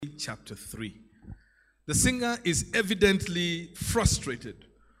chapter 3. The singer is evidently frustrated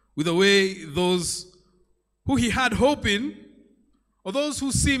with the way those who he had hope in, or those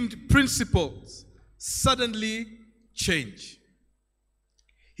who seemed principled, suddenly change.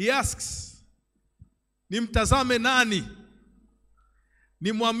 He asks, nimtazame nani?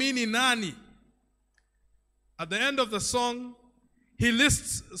 Nimwamini nani? At the end of the song, he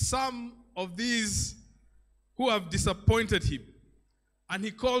lists some of these who have disappointed him, and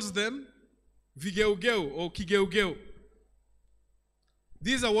he calls them vigeugeu or kigeugeu.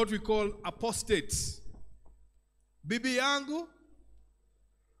 These are what we call apostates. Bibi yangu,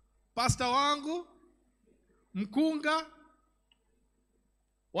 pastor wangu, mkunga,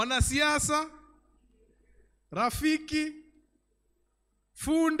 wanasiasa, rafiki,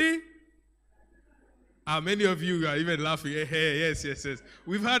 fundi. Many of you are even laughing. Hey, yes.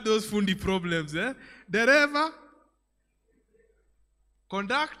 We've had those fundi problems. Dereva,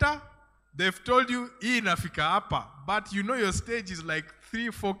 conductor, they've told you, hii inafika hapa. But you know your stage is like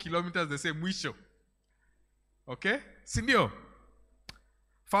 3-4 kilometers the same mwisho. Okay? Sindio?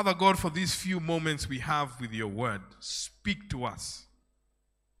 Father God, for these few moments we have with your word, speak to us.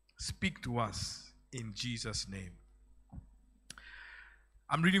 Speak to us in Jesus' name.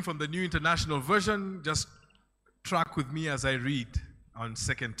 I'm reading from the New International Version. Just track with me as I read on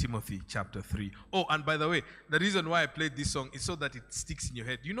 2 Timothy chapter 3. Oh, and by the way, the reason why I played this song is so that it sticks in your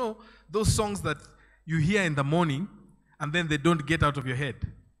head. You know those songs that you hear in the morning and then they don't get out of your head?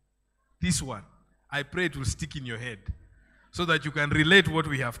 This one, I pray it will stick in your head so that you can relate what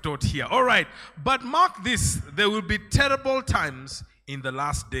we have taught here. All right, but mark this, there will be terrible times in the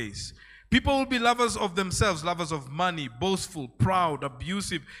last days. People will be lovers of themselves, lovers of money, boastful, proud,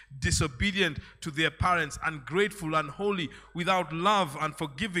 abusive, disobedient to their parents, ungrateful, unholy, without love,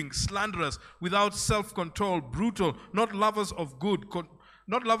 unforgiving, slanderous, without self-control, brutal, not lovers of good,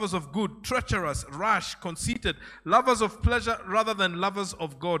 treacherous, rash, conceited, lovers of pleasure rather than lovers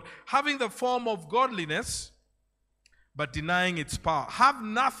of God, having the form of godliness, but denying its power. Have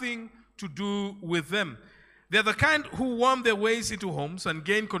nothing to do with them. They're the kind who worm their ways into homes and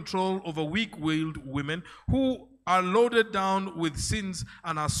gain control over weak-willed women who are loaded down with sins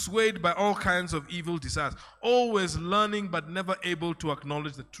and are swayed by all kinds of evil desires, always learning but never able to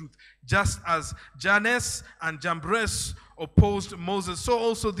acknowledge the truth. Just as Jannes and Jambres opposed Moses, so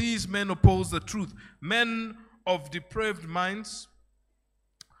also these men oppose the truth. Men of depraved minds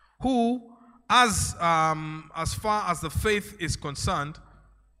who, as far as the faith is concerned,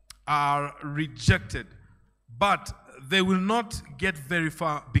 are rejected. But they will not get very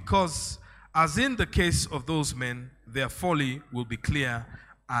far because, as in the case of those men, their folly will be clear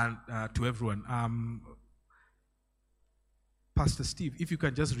and to everyone. Pastor Steve, if you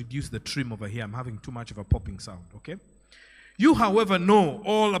can just reduce the trim over here. I'm having too much of a popping sound, okay? You, however, know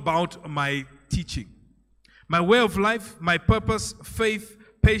all about my teaching, my way of life, my purpose, faith,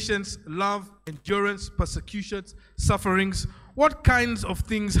 patience, love, endurance, persecutions, sufferings. What kinds of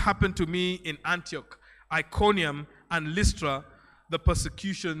things happened to me in Antioch, Iconium, and Lystra, the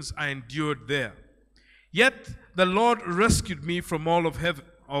persecutions I endured there. Yet the Lord rescued me from all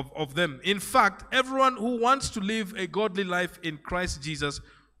of them. In fact, everyone who wants to live a godly life in Christ Jesus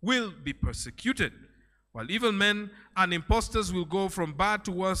will be persecuted, while evil men and impostors will go from bad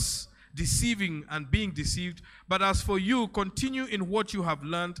to worse, deceiving and being deceived. But as for you, continue in what you have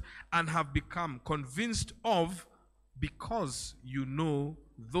learned and have become convinced of, because you know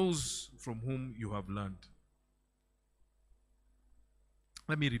those from whom you have learned.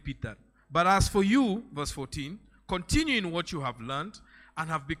 Let me repeat that. But as for you, verse 14, continue in what you have learned and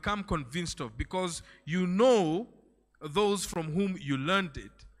have become convinced of, because you know those from whom you learned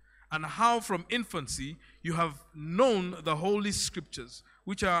it, and how from infancy you have known the holy scriptures,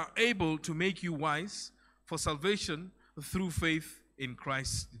 which are able to make you wise for salvation through faith in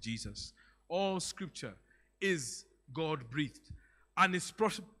Christ Jesus. All scripture is God-breathed and is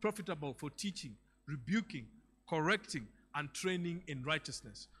profitable for teaching, rebuking, correcting, and training in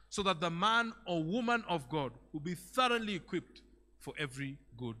righteousness, so that the man or woman of God will be thoroughly equipped for every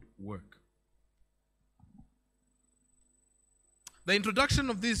good work. The introduction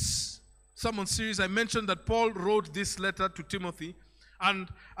of this sermon series, I mentioned that Paul wrote this letter to Timothy, and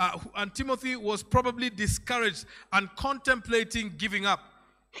Timothy was probably discouraged and contemplating giving up.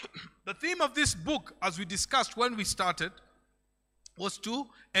 The theme of this book, as we discussed when we started, was to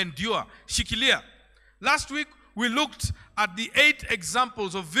endure, shikilia. Last week, we looked at the 8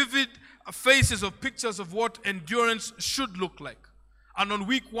 examples of vivid faces of pictures of what endurance should look like. And on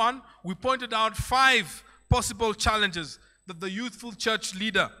week 1, we pointed out 5 possible challenges that the youthful church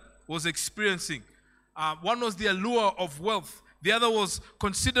leader was experiencing. One was the allure of wealth, The other was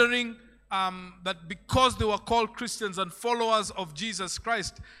considering that because they were called Christians and followers of Jesus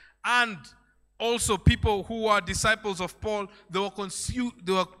Christ, and also people who are disciples of Paul, they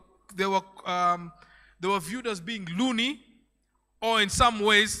were viewed as being loony, or in some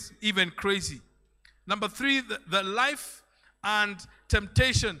ways even crazy. Number 3, the life and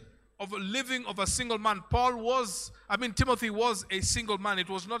temptation of a living of a single man. Timothy was a single man. It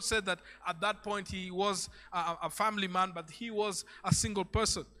was not said that at that point he was a family man, but he was a single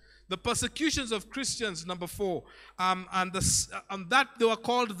person. The persecutions of Christians, number 4, and that they were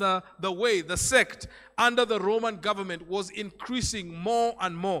called the way, the sect, under the Roman government was increasing more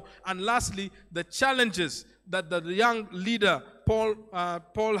and more. And lastly, the challenges that the young leader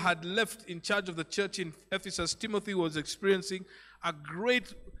Paul had left in charge of the church in Ephesus, Timothy, was experiencing a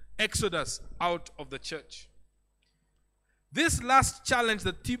great exodus out of the church. This last challenge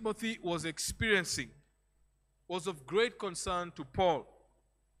that Timothy was experiencing was of great concern to Paul,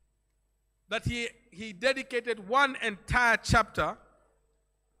 that he dedicated one entire chapter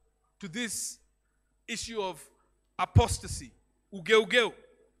to this issue of apostasy, ugeugeu.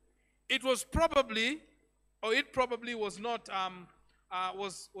 It probably was not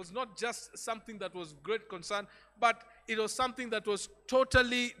just something that was great concern, but it was something that was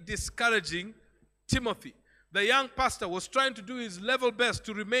totally discouraging Timothy. The young pastor was trying to do his level best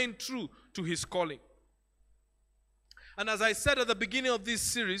to remain true to his calling. And as I said at the beginning of this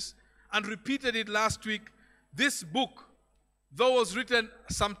series, and repeated it last week, this book, though was written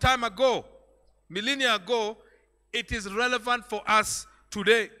some time ago, millennia ago, it is relevant for us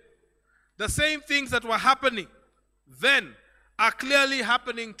today. The same things that were happening then are clearly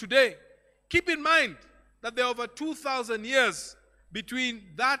happening today. Keep in mind that there are over 2,000 years between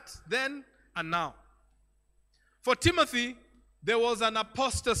that then and now. For Timothy, there was an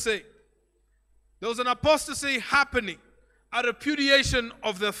apostasy. There was an apostasy happening, a repudiation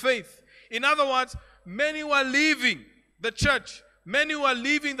of the faith. In other words, many were leaving the church. Many were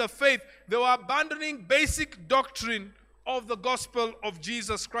leaving the faith. They were abandoning basic doctrine of the gospel of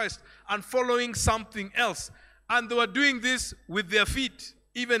Jesus Christ and following something else. And they were doing this with their feet,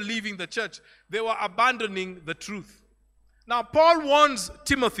 even leaving the church. They were abandoning the truth. Now, Paul warns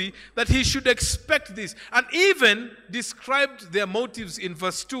Timothy that he should expect this, and even described their motives in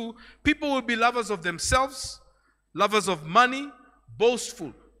verse 2. People will be lovers of themselves, lovers of money,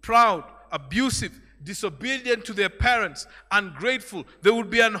 boastful, proud, abusive, disobedient to their parents, ungrateful. They would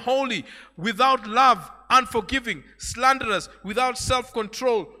be unholy, without love, unforgiving, slanderous, without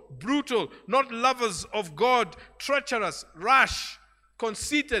self-control, brutal, not lovers of God, treacherous, rash,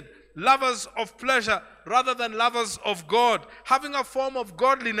 conceited, lovers of pleasure rather than lovers of God, having a form of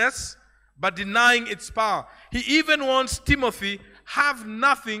godliness but denying its power. He even wants Timothy, have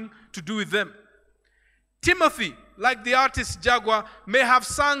nothing to do with them. Timothy, like the artist Jaguar, may have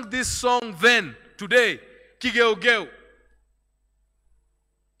sung this song then, today, Kigeugeu.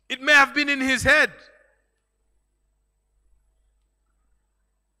 It may have been in his head.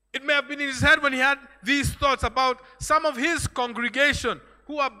 It may have been in his head when he had these thoughts about some of his congregation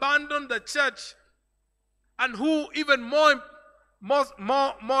who abandoned the church, and who, even more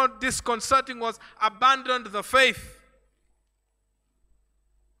disconcerting, was abandoned the faith.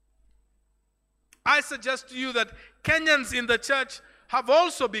 I suggest to you that Kenyans in the church have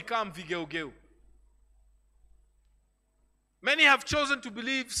also become vigeugeu. Many have chosen to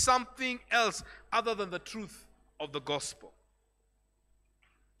believe something else other than the truth of the gospel.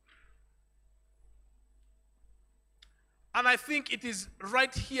 And I think it is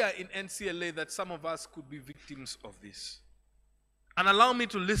right here in NCLA that some of us could be victims of this. And allow me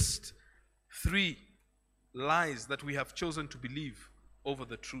to list 3 lies that we have chosen to believe over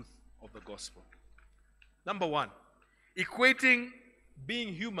the truth of the gospel. Number 1, equating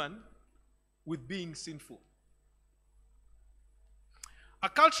being human with being sinful. A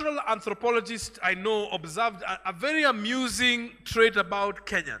cultural anthropologist I know observed a very amusing trait about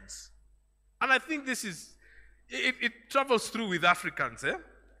Kenyans. And I think this is, it travels through with Africans.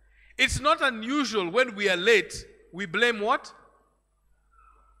 It's not unusual when we are late, we blame what?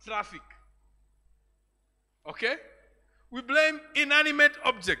 Traffic. Okay? We blame inanimate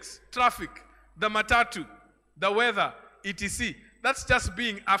objects, traffic, the matatu, the weather, etc. That's just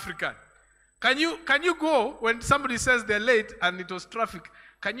being African. Can you go, when somebody says they're late and it was traffic,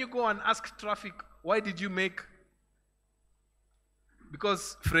 can you go and ask traffic, why did you make?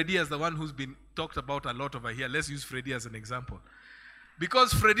 Because Freddie is the one who's been talked about a lot over here. Let's use Freddie as an example.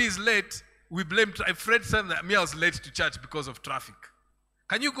 Because Freddie is late, we blame, Fred said that I was late to church because of traffic.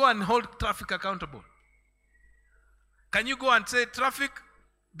 Can you go and hold traffic accountable? Can you go and say, traffic,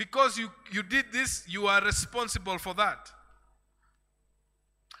 because you did this, you are responsible for that?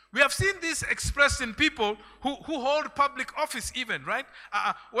 We have seen this expressed in people who hold public office even, right?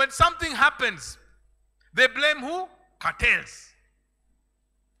 When something happens, they blame who? Cartels.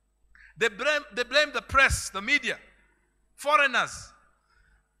 They blame the press, the media, foreigners.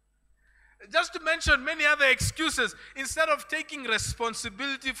 Just to mention many other excuses, instead of taking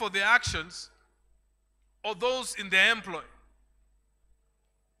responsibility for their actions or those in their employ.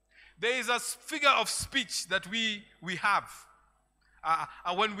 There is a figure of speech that we have.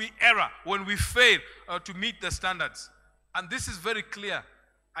 When we err, when we fail to meet the standards. And this is very clear.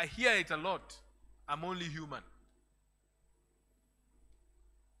 I hear it a lot. I'm only human.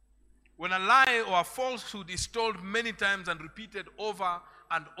 When a lie or a falsehood is told many times and repeated over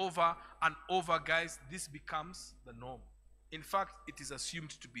and over and over, guys, this becomes the norm. In fact, it is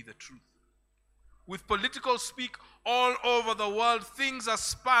assumed to be the truth. With political speak all over the world, things are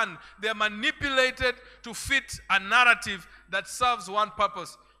spun. They are manipulated to fit a narrative that serves one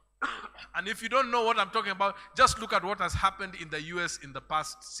purpose. And if you don't know what I'm talking about, just look at what has happened in the US in the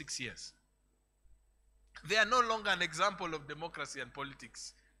past 6 years. They are no longer an example of democracy and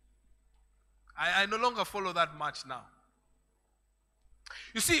politics. I no longer follow that much now.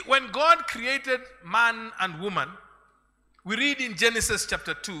 You see, when God created man and woman, we read in Genesis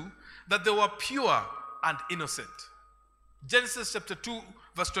chapter 2 that they were pure and innocent. Genesis chapter 2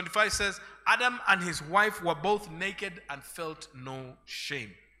 verse 25 says, Adam and his wife were both naked and felt no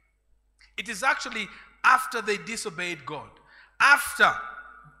shame. It is actually after they disobeyed God. After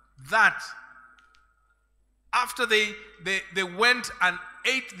that, after they went and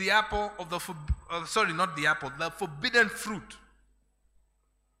ate the apple of the forbidden fruit,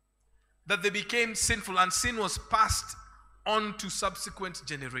 that they became sinful, and sin was passed on to subsequent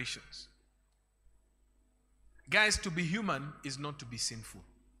generations. Guys, to be human is not to be sinful.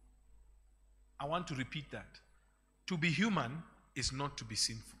 I want to repeat that. To be human is not to be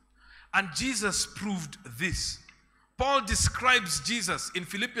sinful. And Jesus proved this. Paul describes Jesus in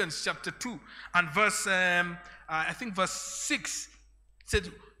Philippians chapter 2 and verse 6.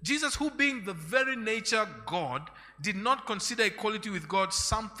 Said, Jesus, who being the very nature God, did not consider equality with God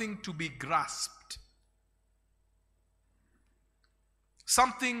something to be grasped,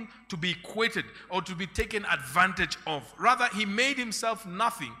 something to be equated or to be taken advantage of. Rather, he made himself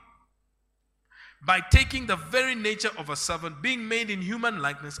nothing by taking the very nature of a servant, being made in human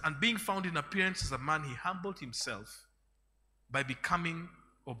likeness, and being found in appearance as a man. He humbled himself by becoming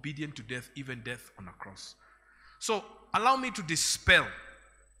obedient to death, even death on a cross. So, allow me to dispel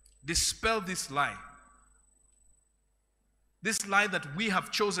this lie. This lie that we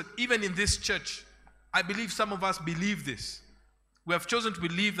have chosen, even in this church. I believe some of us believe this. We have chosen to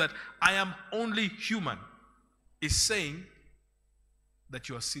believe that I am only human is saying that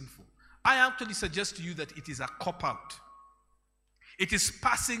you are sinful. I actually suggest to you that it is a cop-out. It is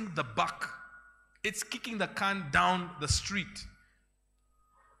passing the buck. It's kicking the can down the street.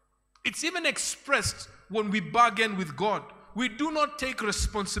 It's even expressed when we bargain with God. We do not take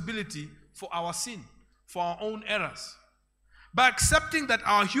responsibility for our sin, for our own errors. By accepting that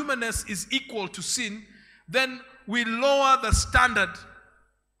our humanness is equal to sin, then we lower the standard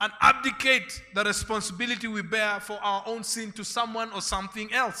and abdicate the responsibility we bear for our own sin to someone or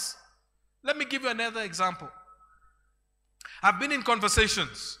something else. Let me give you another example. I've been in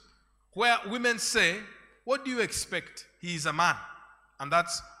conversations where women say, what do you expect? He is a man. And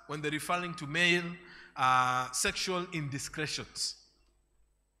that's when they're referring to male sexual indiscretions.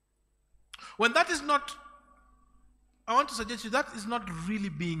 When that is not, I want to suggest to you, that is not really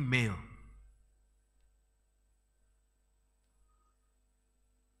being male.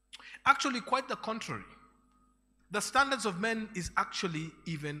 Actually, quite the contrary. The standards of men is actually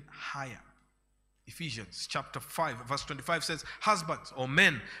even higher. Ephesians chapter 5 verse 25 says, husbands or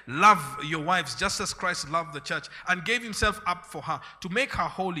men, love your wives just as Christ loved the church and gave himself up for her, to make her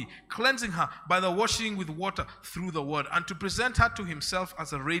holy, cleansing her by the washing with water through the word, and to present her to himself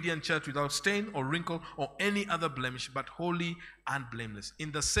as a radiant church without stain or wrinkle or any other blemish, but holy and blameless.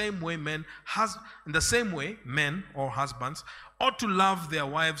 In the same way, men or husbands ought to love their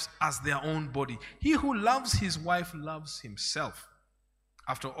wives as their own body. He who loves his wife loves himself.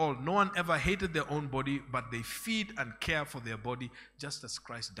 After all, no one ever hated their own body, but they feed and care for their body just as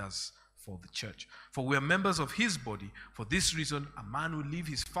Christ does for the church. For we are members of his body. For this reason, a man will leave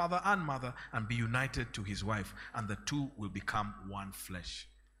his father and mother and be united to his wife, and the two will become one flesh.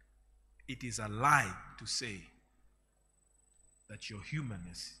 It is a lie to say that your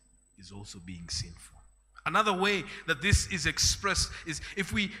humanness is also being sinful. Another way that this is expressed is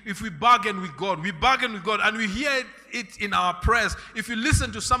if we bargain with God, and we hear it in our prayers. If you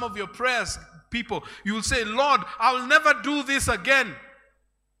listen to some of your prayers, people, you will say, Lord, I will never do this again.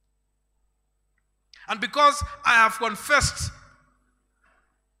 And because I have confessed,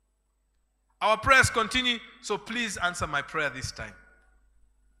 our prayers continue, so please answer my prayer this time.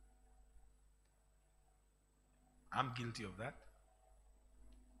 I'm guilty of that.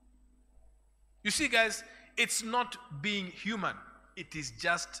 You see, guys, it's not being human. It is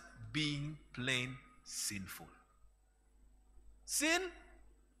just being plain sinful. Sin.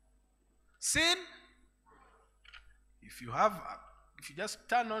 If you just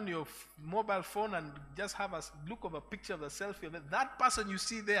turn on your mobile phone and just have a look of a picture of a selfie of it, that person you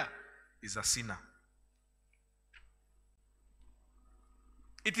see there is a sinner.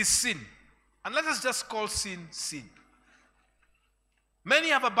 It is sin. And let us just call sin, sin. Many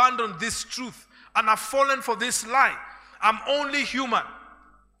have abandoned this truth and have fallen for this lie. I'm only human.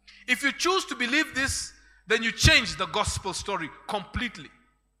 If you choose to believe this, then you change the gospel story completely.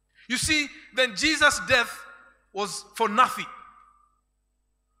 You see, then Jesus' death was for nothing.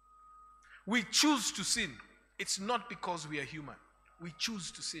 We choose to sin. It's not because we are human. We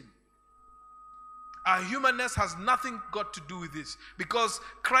choose to sin. Our humanness has nothing got to do with this, because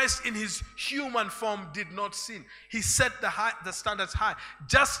Christ in his human form did not sin. He set the standards high.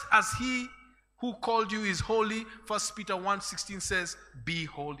 Just as he who called you is holy, 1 Peter 1:16 says, be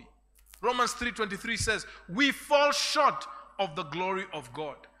holy. Romans 3:23 says, we fall short of the glory of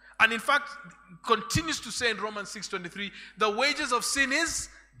God. And in fact, continues to say in Romans 6:23, the wages of sin is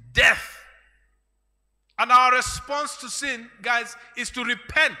death. And our response to sin, guys, is to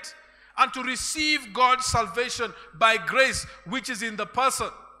repent and to receive God's salvation by grace, which is in the person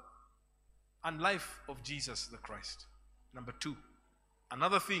and life of Jesus the Christ. Number 2,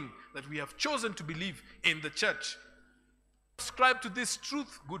 another thing that we have chosen to believe in the church. Subscribe to this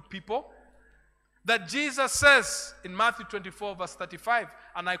truth, good people, that Jesus says in Matthew 24 verse 35,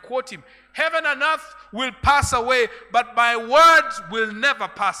 and I quote him, heaven and earth will pass away, but my words will never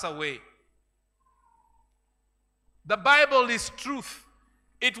pass away. The Bible is truth.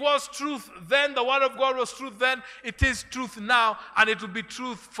 It was truth then. The word of God was truth then. It is truth now, and it will be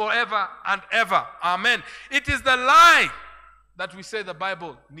truth forever and ever. Amen. It is the lie that we say the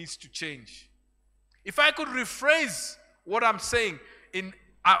Bible needs to change. If I could rephrase what I'm saying in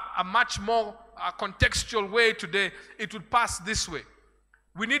a much more contextual way today, it would pass this way.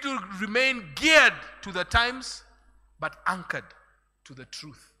 We need to remain geared to the times, but anchored to the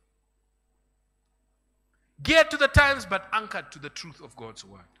truth. Geared to the times, but anchored to the truth of God's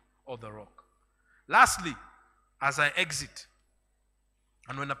word, or the rock. Lastly, as I exit,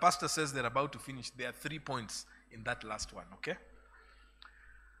 and when a pastor says they're about to finish, there are 3 points in that last one, okay?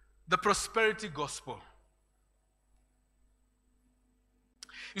 The prosperity gospel.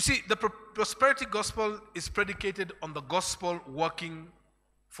 You see, the prosperity gospel is predicated on the gospel working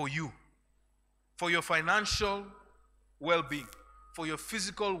for you, for your financial well-being, for your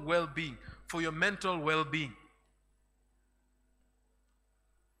physical well-being, for your mental well-being.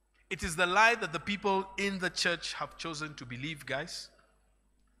 It is the lie that the people in the church have chosen to believe, guys,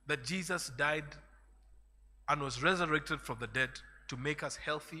 that Jesus died and was resurrected from the dead to make us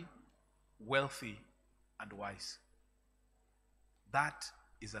healthy, wealthy, and wise. That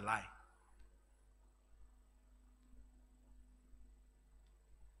is a lie.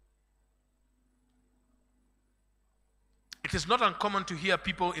 It is not uncommon to hear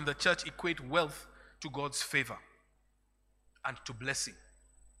people in the church equate wealth to God's favor and to blessing.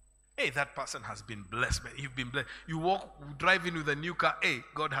 Hey, that person has been blessed, man. You've been blessed. You drive in with a new car. Hey,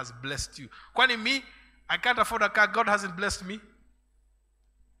 God has blessed you. Kwani me, I can't afford a car. God hasn't blessed me.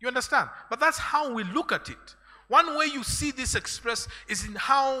 You understand? But that's how we look at it. One way you see this expressed is in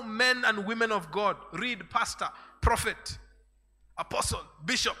how men and women of God, read pastor, prophet, apostle,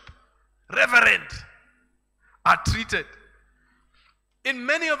 bishop, reverend, are treated. In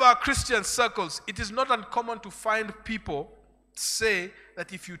many of our Christian circles, it is not uncommon to find people say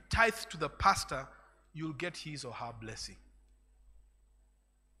that if you tithe to the pastor, you'll get his or her blessing.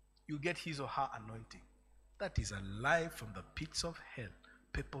 You'll get his or her anointing. That is a lie from the pits of hell.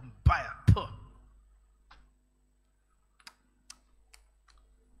 People buy a pearl.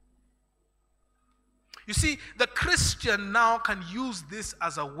 You see, the Christian now can use this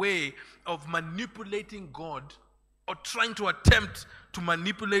as a way of manipulating God, or trying to attempt to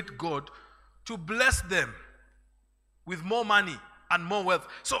manipulate God to bless them with more money and more wealth.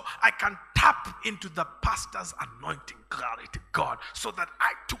 So I can tap into the pastor's anointing, glory to God, so that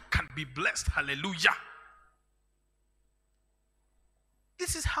I too can be blessed. Hallelujah.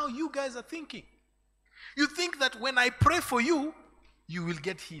 This is how you guys are thinking. You think that when I pray for you, you will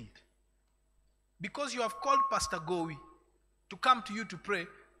get healed. Because you have called Pastor Gowi to come to you to pray,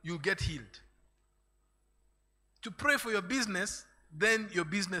 you'll get healed. To pray for your business, then your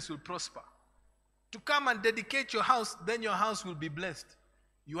business will prosper. to come and dedicate your house, then your house will be blessed.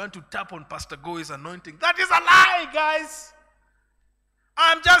 You want to tap on Pastor Goey's anointing. That is a lie, guys.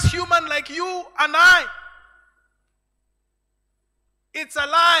 I'm just human like you and I. It's a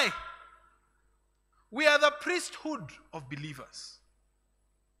lie. We are the priesthood of believers.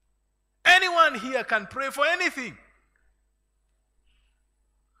 Anyone here can pray for anything.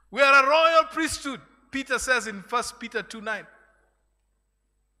 We are a royal priesthood, Peter says in 1 Peter 2:9.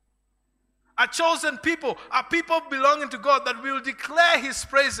 A chosen people, a people belonging to God that will declare his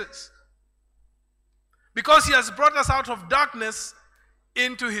praises. Because he has brought us out of darkness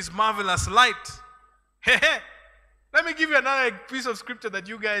into his marvelous light. Let me give you another piece of scripture that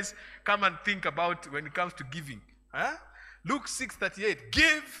you guys come and think about when it comes to giving. Luke 6:38.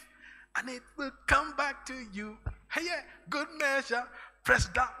 Give and it will come back to you. Hey, yeah, good measure, press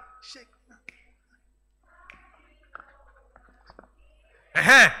down, shake.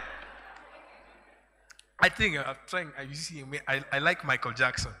 I think I'm trying, you see, I like Michael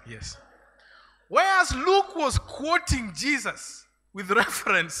Jackson, yes. Whereas Luke was quoting Jesus with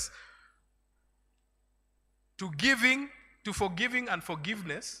reference to giving, to forgiving and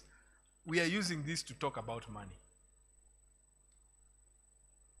forgiveness, we are using this to talk about money.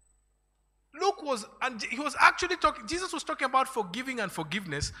 Luke was, and he was actually talking, Jesus was talking about forgiving and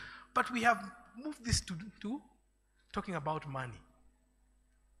forgiveness, but we have moved this to talking about money.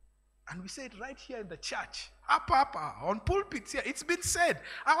 And we say it right here in the church, on pulpits here. It's been said.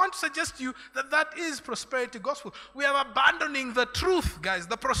 I want to suggest to you that that is prosperity gospel. We are abandoning the truth, guys.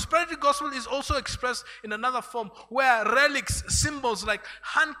 The prosperity gospel is also expressed in another form where relics, symbols like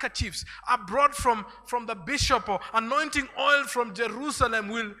handkerchiefs are brought from the bishop, or anointing oil from Jerusalem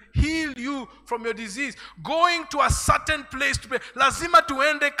will heal you from your disease. Going to a certain place to pray. Lazima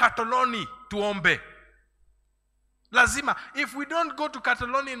tuende Katoloni tuombe. Lazima. If we don't go to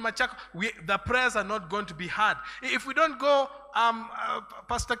Catalonia in Machaco, the prayers are not going to be heard. If we don't go,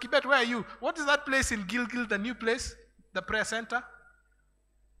 Pastor Kibet, where are you? What is that place in Gilgil, the new place? The prayer center?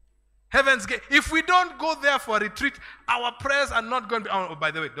 Heaven's Gate. If we don't go there for a retreat, our prayers are not going to be, oh,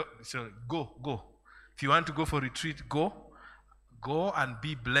 by the way, go. If you want to go for a retreat, go and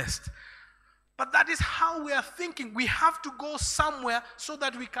be blessed. But that is how we are thinking. We have to go somewhere so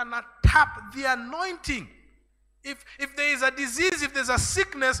that we can tap the anointing. If there is a disease, if there's a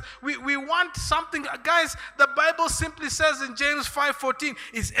sickness, we want something. Guys, the Bible simply says in James 5:14,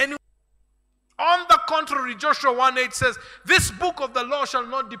 is anyone? On the contrary, Joshua 1:8 says, this book of the law shall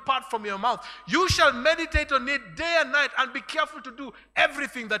not depart from your mouth. You shall meditate on it day and night, and be careful to do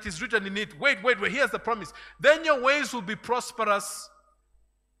everything that is written in it. Wait, here's the promise. Then your ways will be prosperous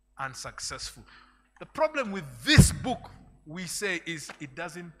and successful. The problem with this book, we say, is it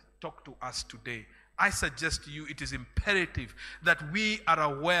doesn't talk to us today. I suggest to you it is imperative that we are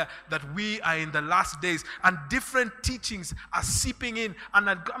aware that we are in the last days and different teachings are seeping in and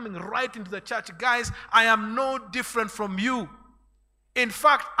are coming right into the church. Guys, I am no different from you. In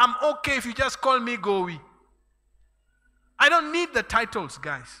fact, I'm okay if you just call me Goey. I don't need the titles,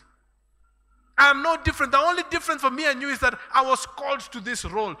 guys. I am no different. The only difference for me and you is that I was called to this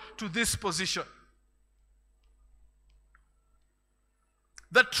role, to this position.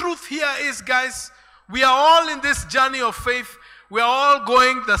 The truth here is, guys, we are all in this journey of faith. We are all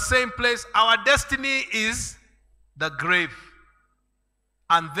going the same place. Our destiny is the grave.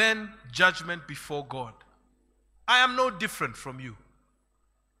 And then judgment before God. I am no different from you.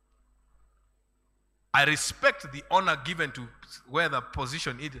 I respect the honor given to where the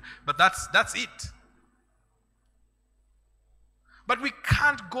position is, but that's it. But we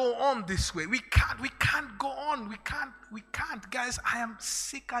can't go on this way. We can't go on. We can't. Guys, I am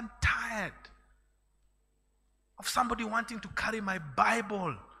sick and tired of somebody wanting to carry my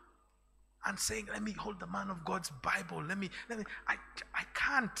Bible and saying, let me hold the man of God's Bible. I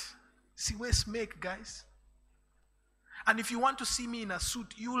can't. See, where's make, guys? And if you want to see me in a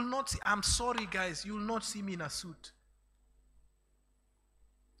suit, you will not see, I'm sorry, guys, you will not see me in a suit.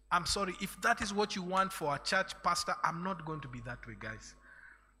 I'm sorry. If that is what you want for a church pastor, I'm not going to be that way, guys.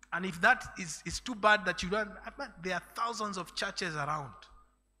 And if that is, it's too bad that you don't, there are thousands of churches around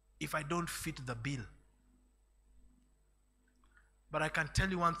if I don't fit the bill. But I can tell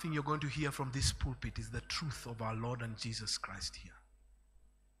you one thing you're going to hear from this pulpit is the truth of our Lord and Jesus Christ here.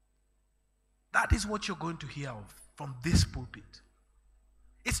 That is what you're going to hear of from this pulpit.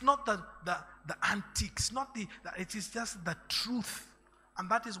 It's not the antics, it is just the truth. And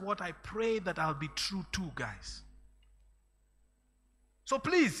that is what I pray that I'll be true to, guys. So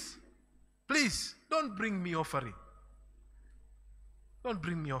please, don't bring me offering. Don't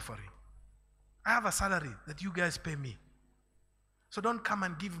bring me offering. I have a salary that you guys pay me. So don't come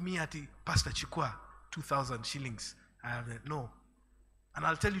and give me at Pastor Chikwa 2,000 shillings. No. And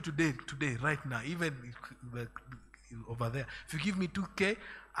I'll tell you today, right now, even over there, if you give me 2K,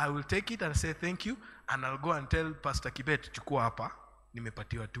 I will take it and say thank you, and I'll go and tell Pastor Kibet, chukua hapa,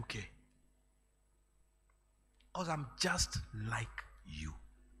 nimepatiwa 2K. Because I'm just like you.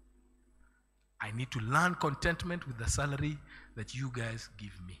 I need to learn contentment with the salary that you guys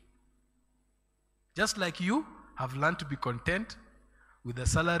give me. Just like you have learned to be content with the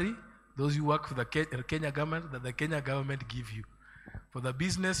salary, those who work for the Kenya government, that the Kenya government give you. For the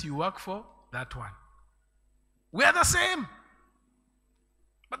business you work for, that one. We are the same.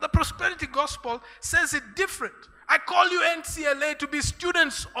 But the prosperity gospel says it different. I call you NCLA to be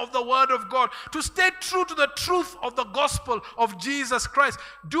students of the word of God, to stay true to the truth of the gospel of Jesus Christ.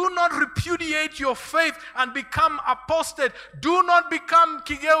 Do not repudiate your faith and become apostate. Do not become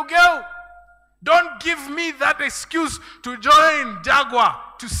kigeugeu. Don't give me that excuse to join Jaguar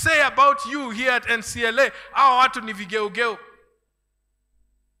to say about you here at NCLA, hao watu ni vigeugeu.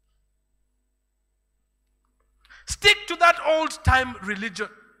 Stick to that old-time religion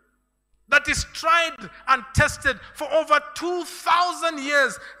that is tried and tested for over 2,000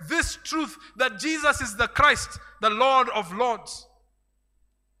 years. This truth that Jesus is the Christ, the Lord of Lords.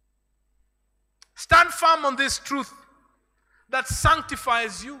 Stand firm on this truth that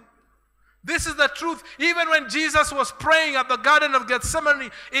sanctifies you. This is the truth. Even when Jesus was praying at the Garden of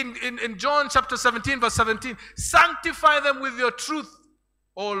Gethsemane in John chapter 17, verse 17, sanctify them with your truth,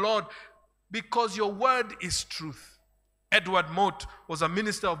 O Lord, because your word is truth. Edward Mote was a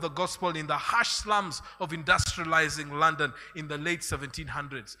minister of the gospel in the harsh slums of industrializing London in the late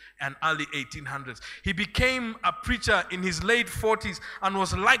 1700s and early 1800s. He became a preacher in his late 40s and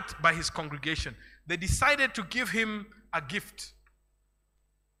was liked by his congregation. They decided to give him a gift.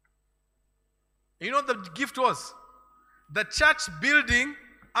 You know what the gift was? The church building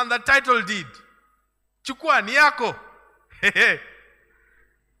and the title deed. Chukua ni yako.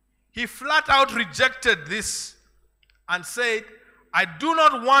 He flat out rejected this and said, I do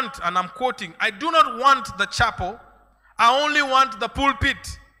not want, and I'm quoting, I do not want the chapel, I only want the pulpit.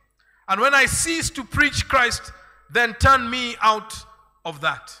 And when I cease to preach Christ, then turn me out of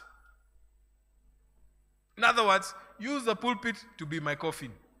that. In other words, use the pulpit to be my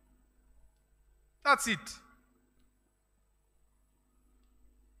coffin. That's it.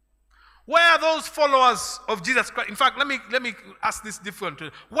 Where are those followers of Jesus Christ? In fact, let me ask this differently.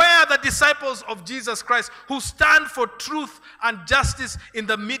 Where are the disciples of Jesus Christ who stand for truth and justice in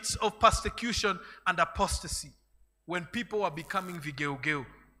the midst of persecution and apostasy? When people are becoming vigeugeu,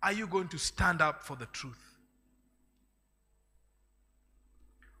 are you going to stand up for the truth?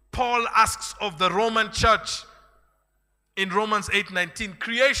 Paul asks of the Roman church in Romans 8:19,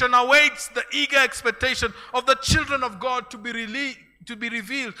 creation awaits the eager expectation of the children of God to be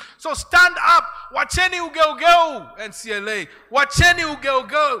revealed. So stand up. Wacheni ugeugeu, NCLA. Wacheni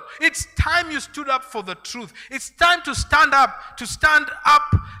ugeugeu. It's time you stood up for the truth. It's time to stand up,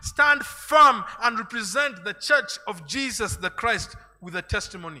 stand firm, and represent the church of Jesus the Christ with a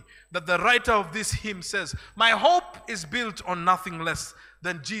testimony that the writer of this hymn says, my hope is built on nothing less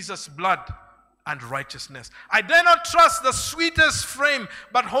than Jesus' blood and righteousness. I dare not trust the sweetest frame,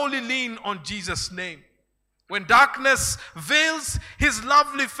 but wholly lean on Jesus' name. When darkness veils his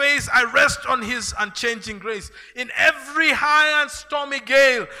lovely face, I rest on his unchanging grace. In every high and stormy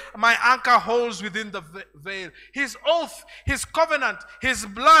gale, my anchor holds within the veil. His oath, his covenant, his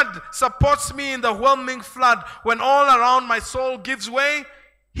blood supports me in the whelming flood. When all around my soul gives way,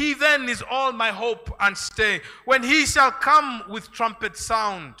 he then is all my hope and stay. When he shall come with trumpet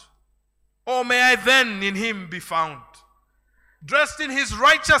sound, oh, may I then in him be found. Dressed in his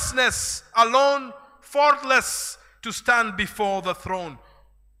righteousness alone, faultless to stand before the throne.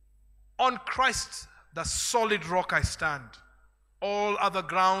 On Christ, the solid rock I stand. All other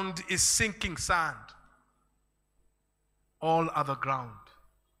ground is sinking sand. All other ground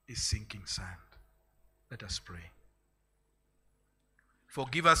is sinking sand. Let us pray.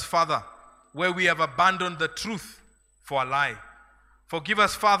 Forgive us, Father, where we have abandoned the truth for a lie. Forgive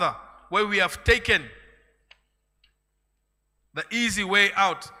us, Father, where we have taken the easy way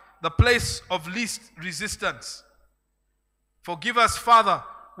out, the place of least resistance. Forgive us, Father,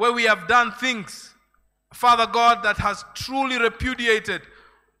 where we have done things, Father God, that has truly repudiated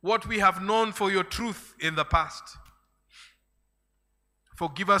what we have known for your truth in the past.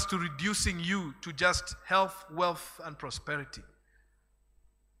 Forgive us to reducing you to just health, wealth, and prosperity.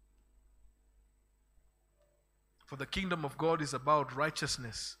 For the kingdom of God is about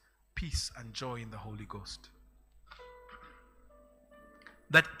righteousness, peace, and joy in the Holy Ghost.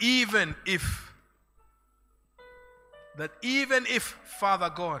 That even if that even if,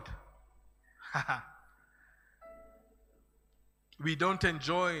 Father God, we don't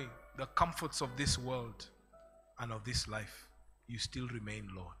enjoy the comforts of this world and of this life, you still remain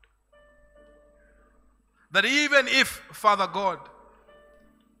Lord. That even if, Father God,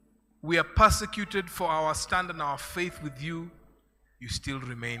 we are persecuted for our stand and our faith with you, you still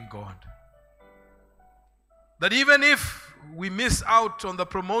remain God. That even if we miss out on the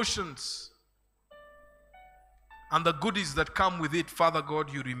promotions and the goodies that come with it, Father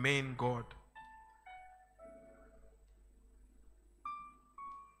God, you remain God.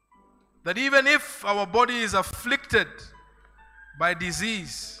 That even if our body is afflicted by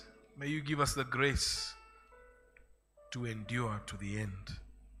disease, may you give us the grace to endure to the end.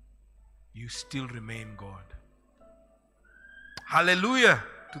 You still remain God. Hallelujah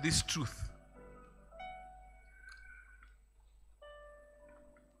to this truth.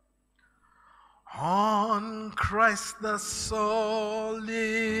 On Christ the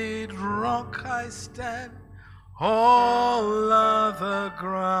solid rock I stand, all other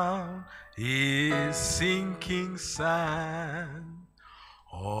ground is sinking sand.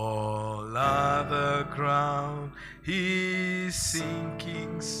 All other ground is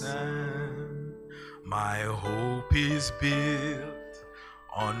sinking sand. My hope is built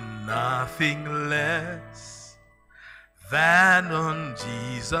on nothing less than on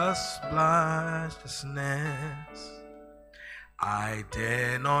Jesus' righteousness. I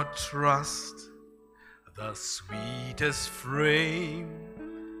dare not trust the sweetest frame,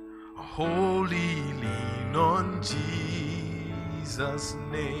 wholly lean on Jesus'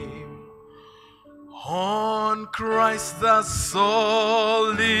 name. On Christ the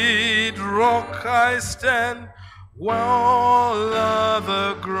solid rock I stand, while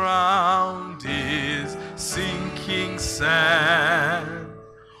other ground is sinking sand.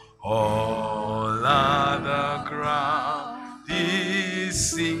 All other ground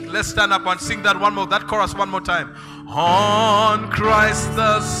is sinking. Let's stand up and sing that chorus one more time. On Christ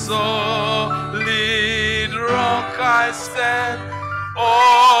the solid rock I stand,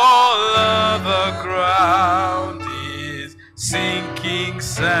 all other ground is sinking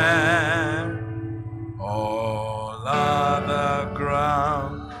sand. All other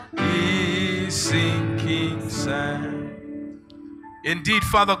ground is sinking sand. Indeed,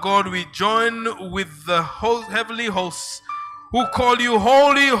 Father God, we join with the whole heavenly hosts who call you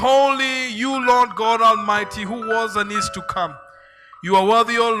holy, holy, you Lord God Almighty, who was and is to come. You are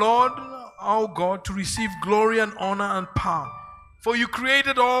worthy, O Lord, our God, to receive glory and honor and power. For you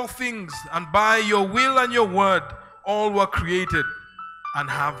created all things, and by your will and your word, all were created and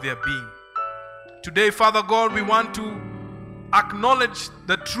have their being. Today, Father God, we want to acknowledge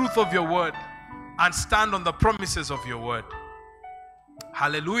the truth of your word and stand on the promises of your word.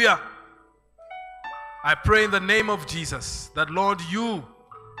 Hallelujah. I pray in the name of Jesus that, Lord, you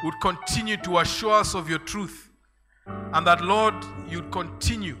would continue to assure us of your truth, and that, Lord, you'd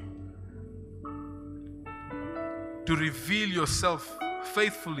continue to reveal yourself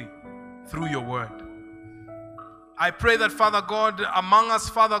faithfully through your word. I pray that, Father God, among us,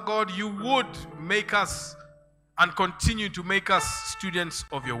 Father God, you would make us and continue to make us students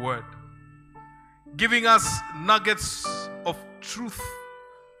of your word, giving us nuggets of truth,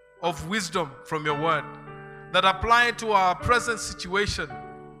 of wisdom from your word that apply to our present situation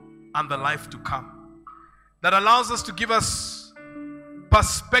and the life to come, that allows us to give us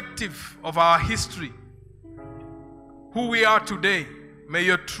perspective of our history, who we are today. May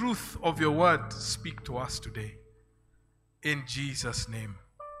your truth of your word speak to us today. In Jesus' name,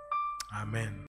 amen.